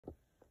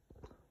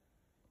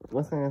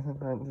what's going to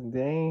happen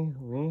today?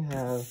 We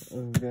have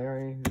a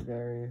very,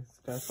 very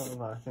special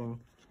unboxing.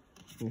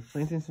 The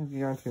PlayStation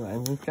VR2.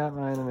 I just got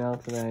mine in the mail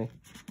today.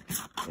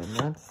 And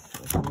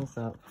let's open this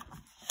up.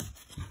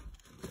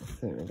 Let's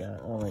see what we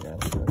got. Oh my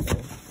god.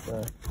 Okay.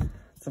 So,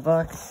 it's a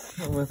box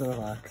within a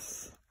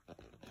box.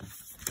 I'm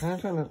kind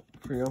of trying to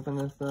pre-open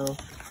this though.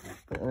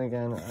 But then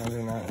again, I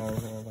do not know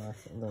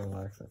what's in the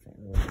box. Okay,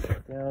 let me put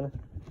it down.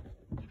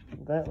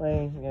 That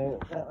way, I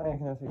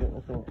can actually get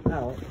this thing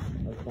out of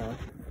the box.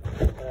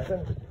 And I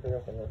couldn't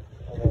pre-open this.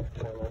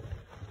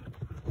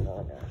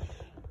 Oh gosh.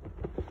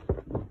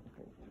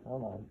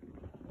 Hold on.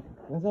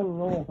 There's some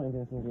normal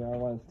PlayStation VR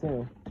ones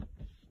too.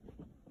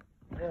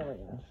 Oh my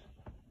gosh.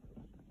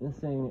 This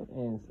thing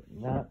is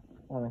not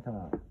want to come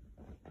out.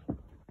 So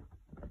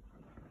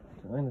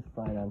I'm going to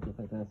slide on just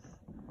like this.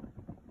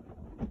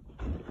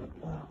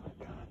 Oh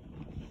my god.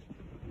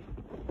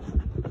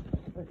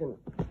 Freaking.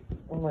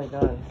 Oh my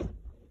god.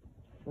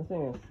 This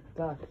thing is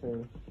stuck,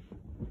 dude.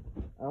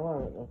 I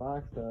want it in the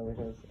box though,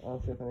 because I'll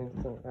see if I need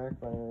to send it back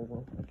for any reason.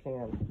 I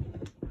can.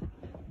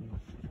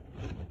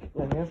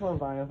 Yeah, here's one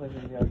bio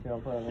PlayStation VR2.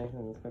 I'll put a link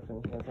in the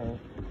description. That's I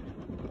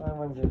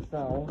wanted to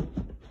sell.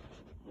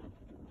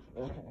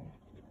 Okay.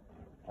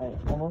 I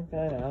almost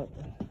got it out.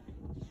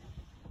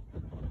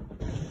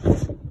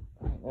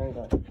 There we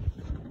go.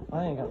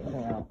 I ain't got the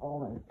thing out. Oh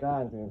my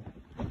god, dude.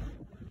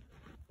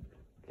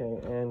 Okay,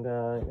 and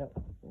yep.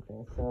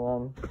 Okay,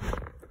 so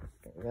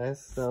okay, guys.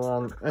 So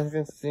as you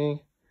can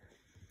see,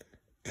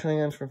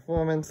 cutting edge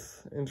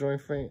performance. Enjoy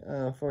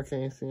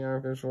 4K CR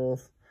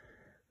visuals.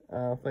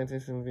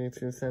 PlayStation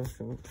VR2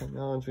 sensing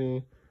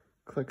technology.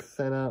 Quick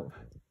setup.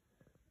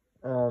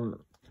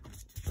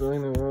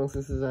 Building the rules.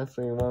 This is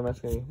actually one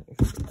of my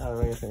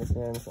regular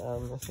experience. This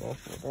is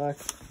off the box.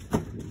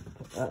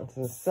 Put that to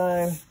the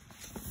side.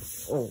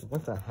 Oh,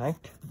 what the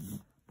heck?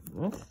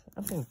 What?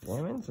 I think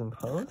damage in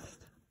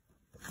post?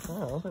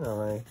 Oh, open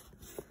already.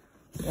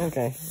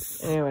 Okay.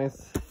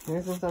 Anyways,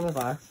 here's what's on the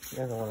box, if you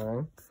guys are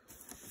wondering.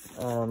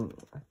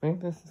 I think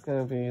this is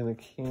gonna be the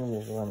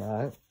cable on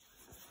that.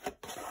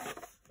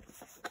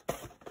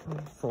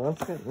 So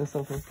let's get this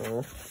open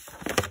first.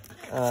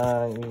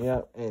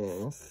 Yep, it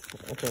is.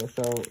 Okay,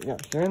 so, yeah,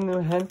 here are new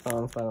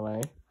headphones, by the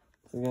way.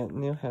 So you get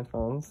new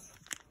headphones,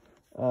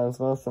 as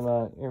well as some,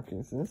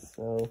 earpieces,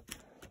 so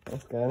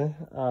that's good.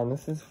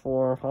 This is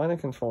for probably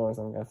the controllers,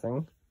 I'm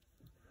guessing.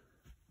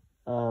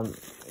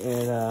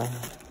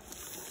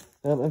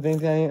 The big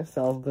day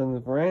itself, the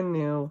brand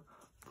new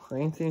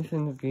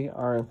PlayStation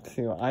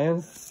VR2. I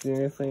am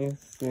seriously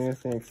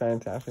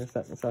excited to actually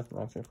set this up and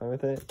actually play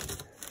with it.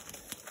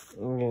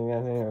 I'm getting you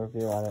guys a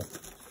review on it.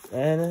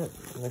 And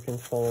the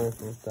controllers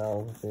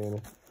themselves, dude.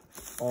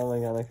 Oh my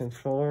god, the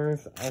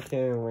controllers, I can't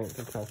even wait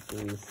to touch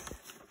these.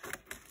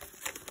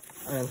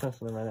 I am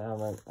touching them right now,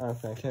 but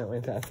honestly, I can't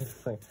wait to actually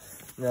just, like,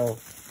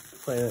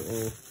 play with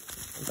these.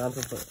 About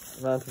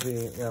to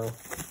be,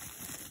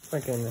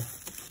 freaking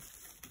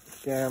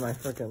scare my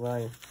freaking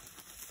life.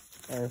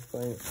 I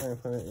play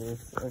with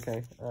these.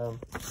 Okay,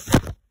 let's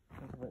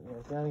put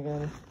these down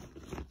again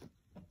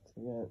to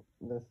get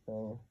this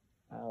thing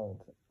out.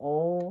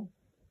 Oh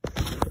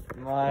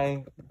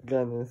my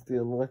goodness,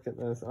 dude, look at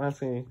this.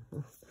 Actually,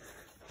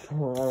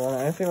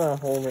 I actually want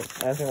to hold it.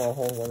 I actually want to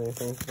hold one of these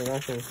things because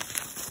actually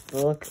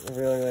look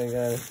really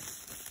good.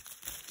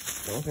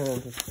 I'm gonna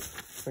just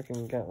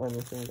freaking get one of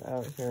these things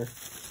out here.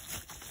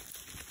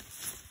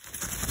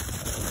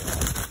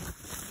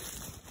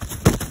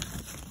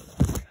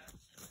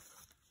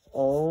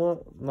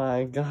 Oh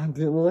my god,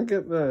 dude, look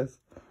at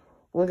this.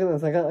 Look at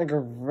this. I got like a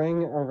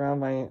ring around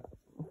my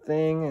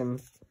thing and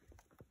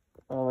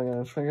oh my god,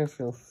 the triggers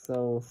feel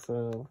so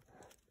smooth.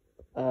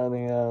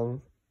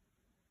 The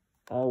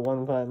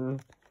L1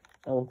 button,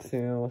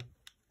 L2,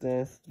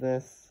 this,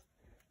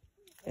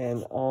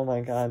 and oh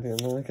my god,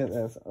 dude, look at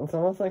this. It's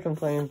almost like I'm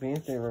playing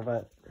Beat Saber,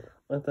 but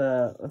with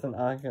a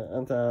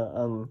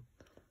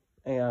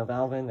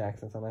Valve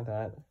Index or something like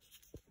that.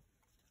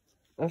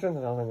 I'm sure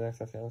the Valve Index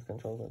has those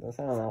controls with this.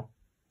 I don't know.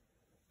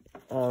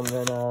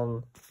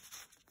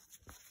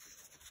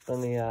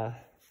 Then the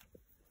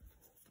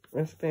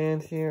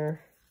wristband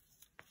here.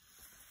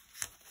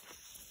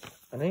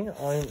 I think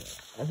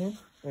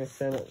they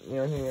said that the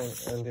only thing I'm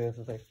gonna do is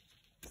just like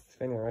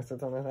spin your wrist or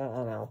something like that. I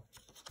don't know.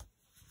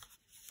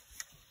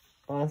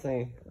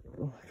 Honestly,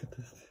 look at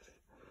this dude.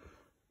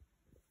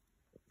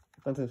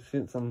 I'm about to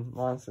shoot some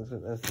monsters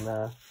with this in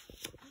the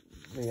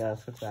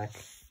switchback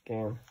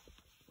game.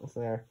 It's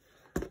there.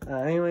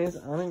 Anyways,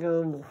 I'm gonna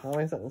go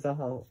probably set this up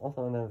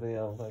also in a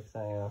video of like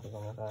setting it up or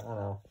something like that. I don't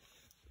know.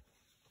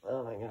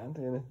 Oh my god,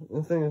 dude.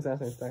 This thing is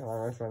actually stuck in my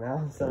wrist right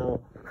now, so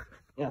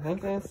yeah,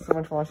 thank you guys so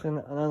much for watching.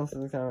 I know this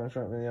is kind of a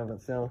short video,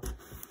 but still.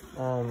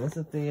 This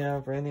is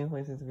the brand new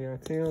PlayStation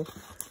VR2.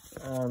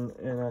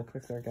 And a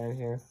quick start guide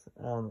here.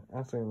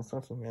 After the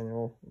instruction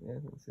manual, you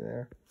guys can see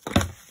there.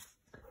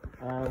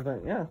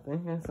 But yeah,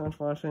 thank you guys so much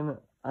for watching.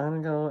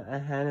 I'm gonna go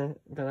ahead and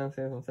go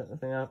downstairs and set this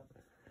thing up.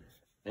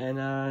 And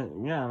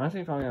yeah, I'm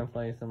actually probably gonna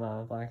play some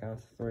Black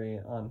Ops 3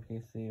 on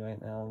PC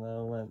right now,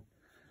 though.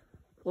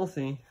 we'll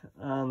see.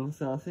 So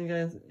I'll see you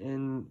guys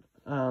in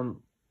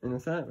the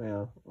setup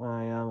video when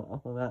I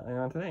upload that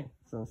later on today.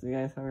 So see you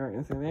guys, have a great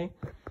rest of your day.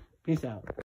 Peace out.